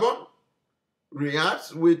you carbon,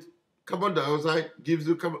 reacts with carbon dioxide, gives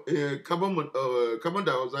you carbon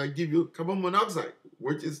dioxide, gives you carbon monoxide,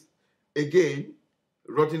 which is again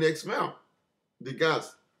rotten egg smell, the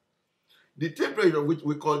gas. The temperature, which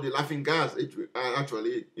we call the laughing gas,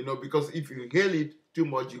 actually, because if you inhale it too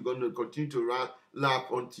much, you're going to continue to laugh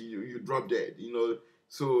until you drop dead,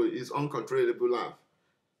 so it's uncontrollable laugh.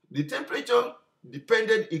 The temperature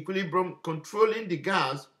dependent equilibrium controlling the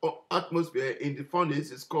gas or atmosphere in the furnace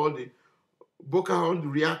is called the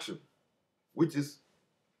Bocahorn reaction, which is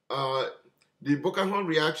the Bocahorn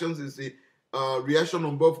reactions is a reaction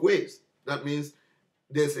on both ways. That means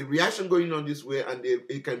there's a reaction going on this way, and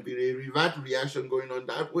it can be a revert reaction going on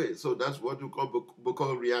that way. So that's what we call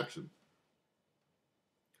Bocahorn reaction.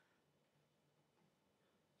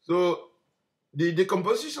 So the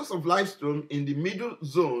decompositions of limestone in the middle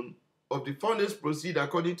zone of the furnace proceed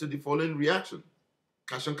according to the following reaction.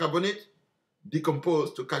 Calcium carbonate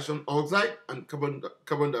decomposed to calcium oxide and carbon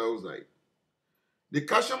dioxide. The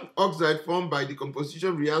calcium oxide formed by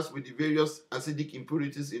decomposition reacts with the various acidic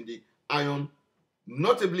impurities in the iron,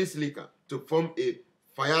 notably silica, to form a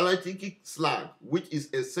ferritic slag, which is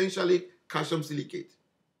essentially calcium silicate.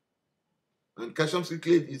 And calcium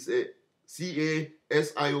silicate is a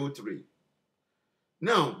CaSiO3.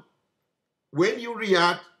 Now, when you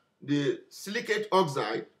react the silicate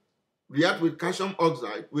oxide, react with calcium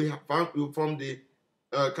oxide, we form the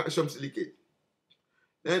calcium silicate.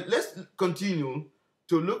 Then let's continue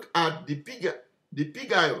to look at the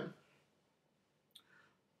pig iron.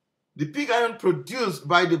 The pig iron produced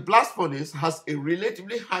by the blast furnace has a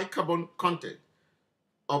relatively high carbon content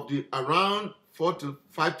of around 4 to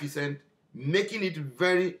 5%, making it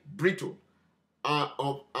very brittle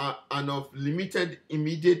and of limited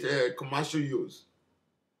immediate commercial use.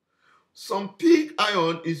 Some pig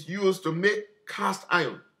iron is used to make cast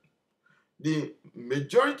iron. The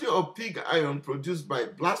majority of pig iron produced by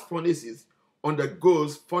blast furnaces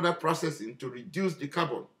undergoes further processing to reduce the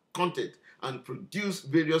carbon content and produce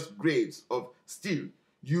various grades of steel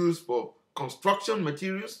used for construction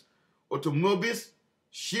materials, automobiles,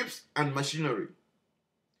 ships, and machinery.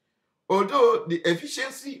 Although the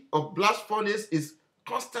efficiency of blast furnace is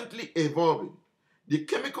constantly evolving, the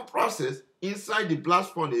chemical process inside the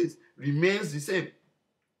blast furnace remains the same.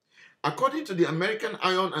 According to the American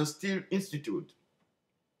Iron and Steel Institute,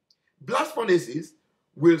 blast furnaces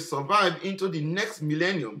will survive into the next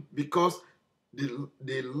millennium because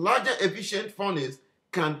the larger efficient furnace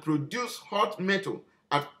can produce hot metal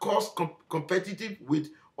at cost competitive with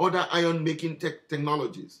other iron making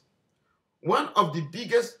technologies. One of the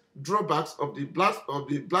biggest drawbacks of the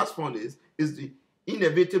blast furnace is the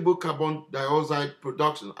inevitable carbon dioxide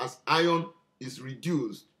production, as iron is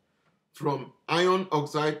reduced from iron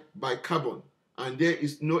oxide by carbon, and there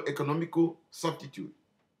is no economical substitute.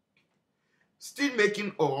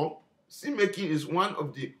 Steelmaking is one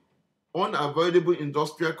of the unavoidable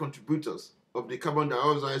industrial contributors of the carbon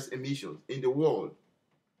dioxide emissions in the world.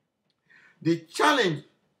 The challenge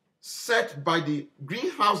set by the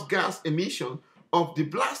greenhouse gas emission of the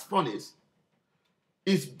blast furnace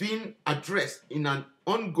is being addressed in an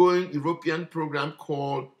ongoing European program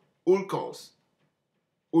called ULCOS,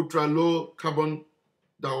 Ultra Low Carbon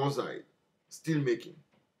Dioxide Steelmaking.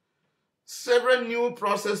 Several new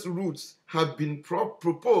process routes have been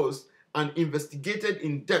proposed and investigated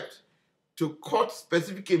in depth to cut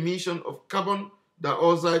specific emission of carbon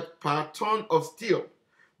dioxide per ton of steel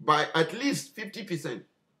by at least 50%.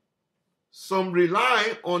 Some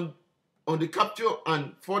rely on the capture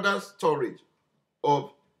and further storage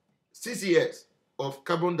of CCS of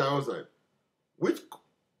carbon dioxide, which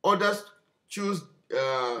others choose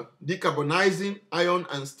decarbonizing iron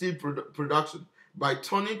and steel production by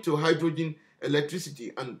turning to hydrogen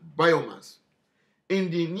electricity and biomass. In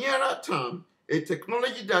the nearer term, a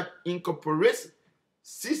technology that incorporates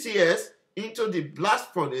CCS into the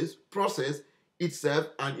blast furnace process itself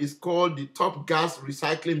and is called the top gas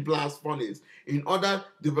recycling blast furnace in other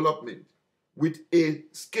development, with a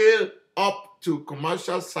scale up to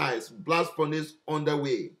commercial size blast furnace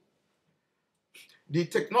underway. The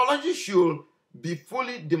technology should be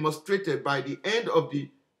fully demonstrated by the end of the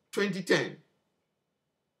 2010.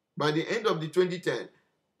 By the end of the 2010,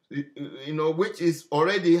 which is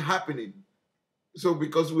already happening. So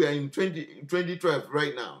because we are in 2012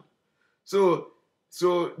 right now. So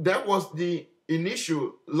that was the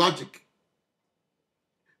initial logic.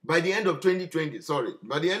 By the end of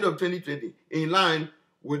 2020, in line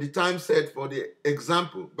with the time set for the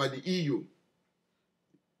example by the EU,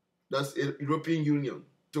 that's the European Union,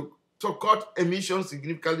 to cut emissions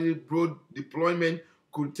significantly, broad deployment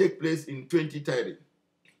could take place in 2030.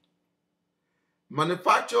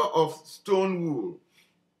 Manufacture of stone wool.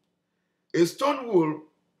 A stone wool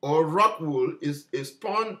or rock wool is a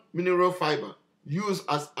spun mineral fiber used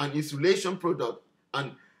as an insulation product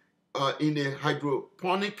and in a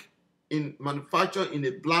hydroponic manufacture in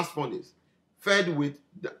a blast furnace, fed with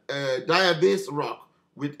diabase rock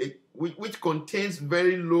which contains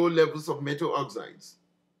very low levels of metal oxides.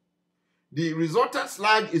 The resultant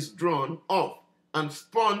slag is drawn off and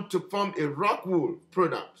spun to form a rock wool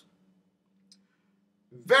product.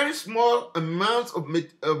 Very small amounts of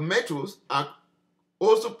metals are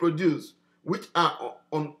also produced, which are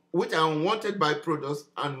unwanted byproducts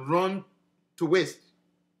and run to waste.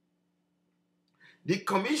 The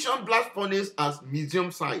commissioned blast furnace as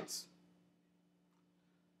museum sites.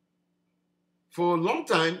 For a long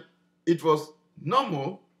time, it was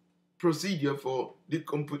normal procedure for the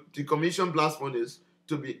commissioned blast furnace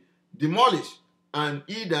to be demolished and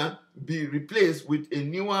either be replaced with a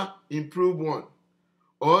newer, improved one,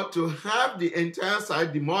 or to have the entire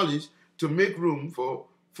site demolished to make room for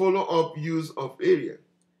follow-up use of area.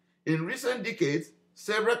 In recent decades,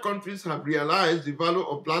 several countries have realized the value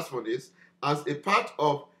of blast furnace as a part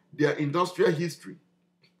of their industrial history,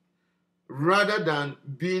 rather than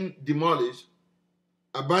being demolished.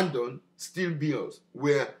 Abandoned steel mills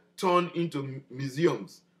were turned into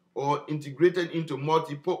museums or integrated into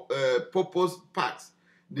multi-purpose parks.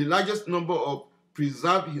 The largest number of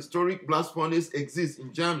preserved historic blast furnaces exists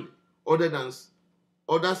in Germany. Other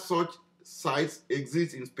such sites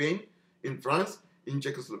exist in Spain, in France, in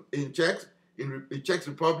Czech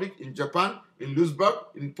Republic, in Japan, in Luxembourg,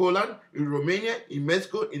 in Poland, in Romania, in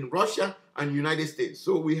Mexico, in Russia, and United States.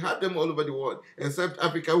 So we have them all over the world, except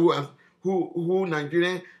Africa, who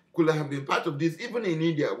Nigeria could have been part of this. Even in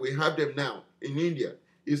India, we have them now. In India,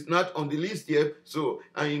 it's not on the list here, so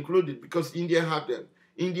I included because India have them.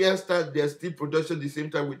 India started their steel production the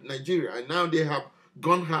same time with Nigeria, and now they have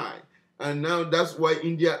gone high, and now that's why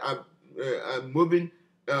India are moving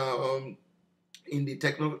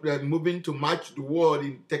moving to match the world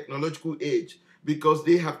in technological age because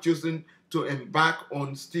they have chosen to embark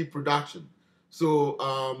on steel production. So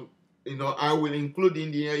I will include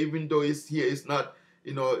India, even though it's not.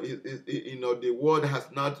 The world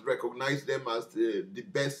has not recognized them as the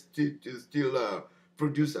best steel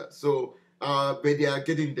producer. So, but they are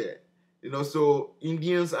getting there. So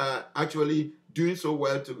Indians are actually doing so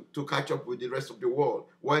well to catch up with the rest of the world,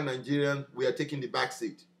 while Nigerians, we are taking the back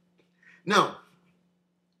seat. Now,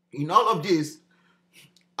 in all of this,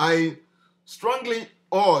 I strongly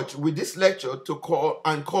urge with this lecture to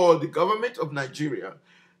call the government of Nigeria,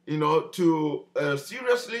 to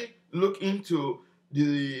seriously look into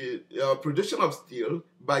the production of steel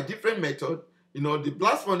by different methods. The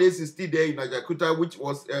blast furnace is still there in Ajakuta, which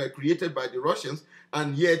was created by the Russians,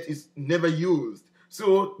 and yet is never used.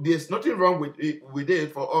 So there's nothing wrong with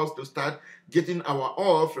it for us to start getting our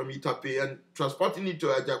ore from Itape and transporting it to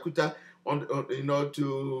Ajakuta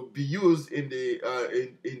to be used in the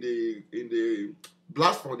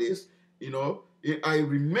blast furnace. I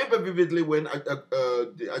remember vividly when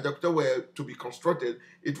the Ajakuta were to be constructed,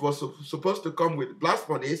 it was supposed to come with blast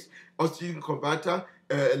furnace, oxygen converter,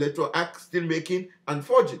 electro arc steel making, and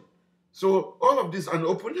forging. So all of this an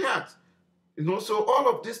open heart. So all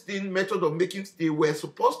of these method of making steel were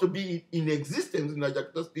supposed to be in existence in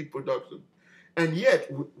Ajakuta steel production. And yet,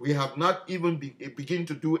 we have not even begin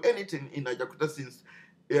to do anything in Ajakuta since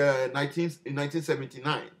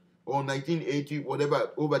 1979 or 1980,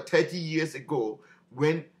 whatever, over 30 years ago,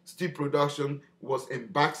 when steel production was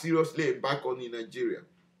seriously embarked on in Nigeria.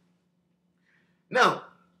 Now,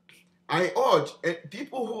 I urge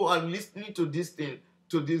people who are listening to this thing,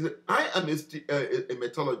 I am a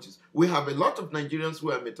metallurgist. We have a lot of Nigerians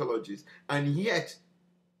who are metallurgists, and yet,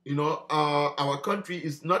 our country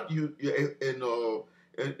is not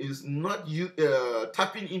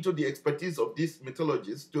tapping into the expertise of these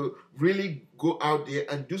metallurgists to really go out there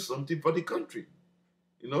and do something for the country.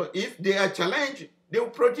 If they are challenged, they will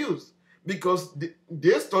produce because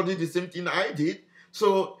they studied the same thing I did.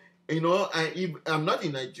 So, I'm not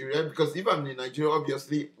in Nigeria, because if I'm in Nigeria,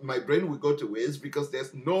 obviously my brain will go to waste because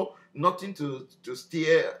there's nothing to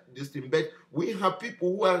steer this thing. But we have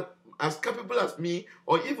people who are as capable as me,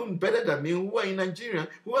 or even better than me, who are in Nigeria,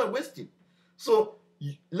 who are wasting. So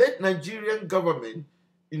let Nigerian government,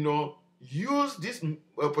 use this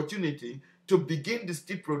opportunity to begin the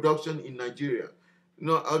steel production in Nigeria.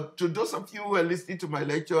 To those of you who are listening to my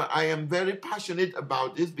lecture, I am very passionate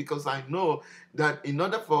about this because I know that in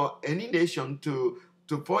order for any nation to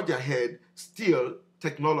forge ahead, steel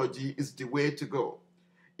technology is the way to go.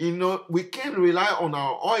 We can't rely on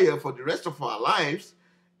our oil for the rest of our lives.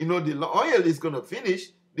 The oil is going to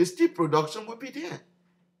finish, the steel production will be there.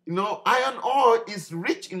 Iron ore is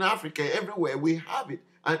rich in Africa, everywhere we have it,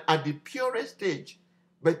 and at the purest stage,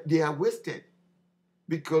 but they are wasted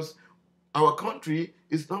because our country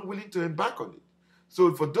is not willing to embark on it.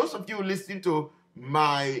 So for those of you listening to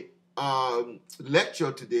my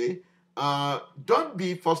lecture today, don't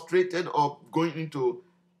be frustrated of going into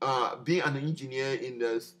being an engineer in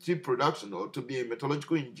the steel production or to be a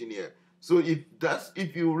metallurgical engineer. So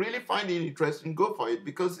if you really find it interesting, go for it,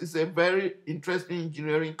 because it's a very interesting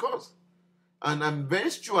engineering course. And I'm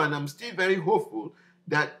very sure, and I'm still very hopeful,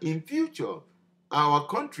 that in future, our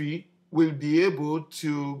country will be able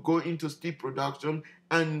to go into steel production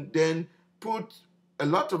and then put a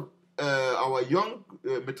lot of our young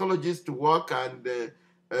metallurgists to work, and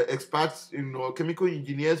experts, chemical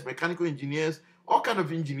engineers, mechanical engineers, all kind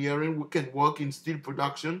of engineering who can work in steel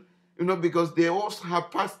production, because they also have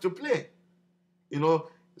parts to play. The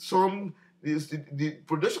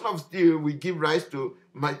production of steel will give rise to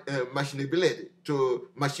machinability, to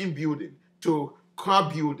machine building, to car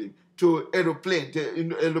building, to aeroplane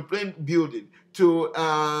building, to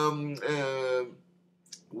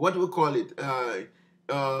what do we call it?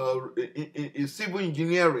 Civil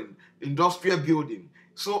engineering, industrial building.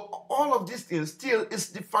 So all of these things still is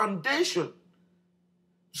the foundation.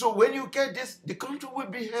 So when you get this, the country will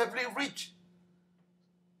be heavily rich.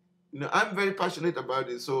 I'm very passionate about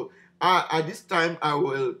it. So at this time, I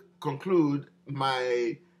will conclude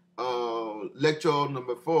my lecture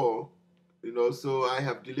number 4. So I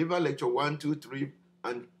have delivered lecture 1, 2, 3,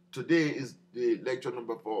 and today is the lecture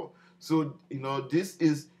number 4. So this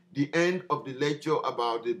is the end of the lecture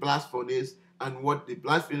about the blast furnace and what the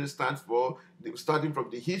blast furnace stands for. Starting from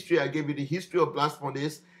the history, I gave you the history of blast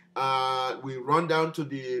furnace. We run down to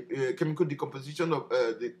the chemical decomposition of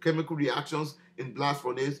the chemical reactions in blast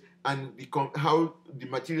furnace and how the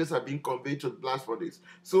materials are being conveyed to the blast furnace.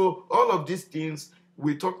 So all of these things,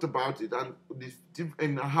 we talked about it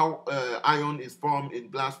and how iron is formed in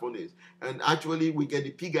blast furnace. And actually, we get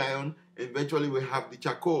the pig iron. Eventually, we have the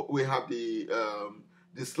charcoal. We have the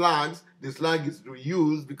slags. The slag is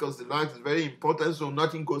reused because the slag is very important, so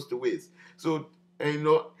nothing goes to waste. So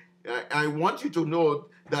I want you to know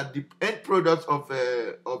that the end product of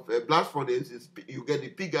a blast furnace is you get the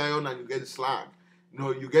pig iron and you get the slag.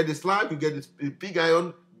 You get the slag, you get the pig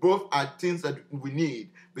iron. Both are things that we need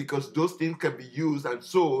because those things can be used and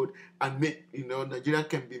sold and make Nigeria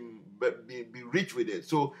can be rich with it.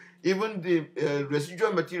 So even the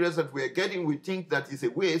residual materials that we are getting, we think that is a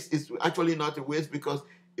waste. It's actually not a waste because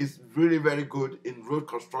it's really very good in road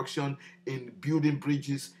construction, in building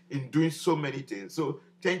bridges, in doing so many things. So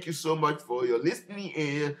thank you so much for your listening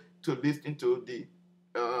ear to listen to the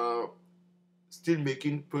steel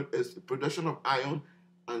making production of iron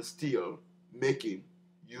and steel making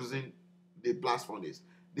using the blast furnace.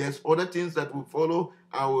 There's other things that will follow.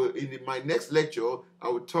 In my next lecture, I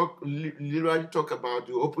will literally talk about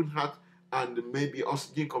the open heart and maybe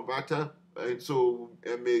oxygen converter. And so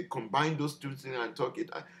I may combine those two things and talk it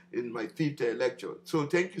in my 5th lecture. So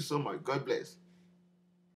thank you so much. God bless.